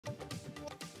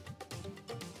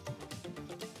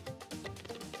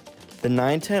The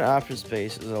 910 Option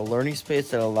Space is a learning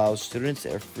space that allows students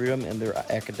to have freedom in their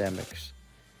academics.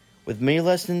 With mini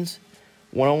lessons,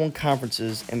 one-on-one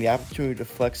conferences, and the opportunity to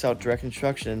flex out direct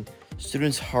instruction,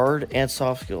 students' hard and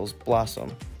soft skills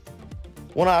blossom.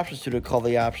 One option student called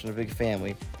the option a big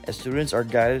family, as students are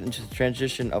guided into the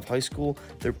transition of high school,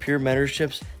 their peer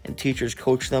mentorships, and teachers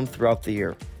coach them throughout the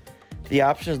year. The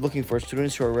option is looking for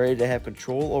students who are ready to have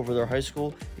control over their high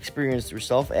school experience through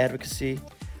self-advocacy,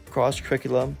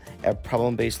 cross-curriculum, and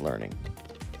problem-based learning.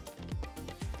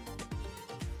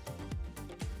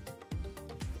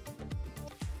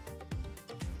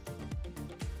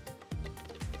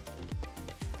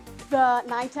 The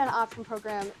 910 option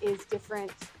program is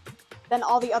different than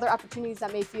all the other opportunities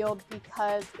that may field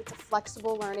because it's a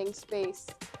flexible learning space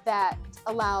that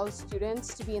allows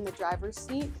students to be in the driver's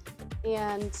seat,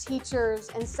 and teachers,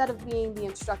 instead of being the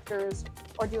instructors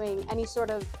or doing any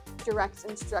sort of direct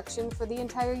instruction for the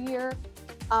entire year,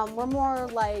 we're more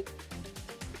like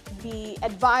the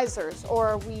advisors,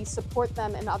 or we support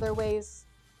them in other ways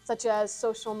such as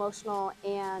social, emotional,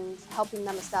 and helping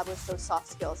them establish those soft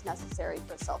skills necessary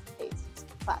for a self-paced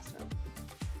classroom.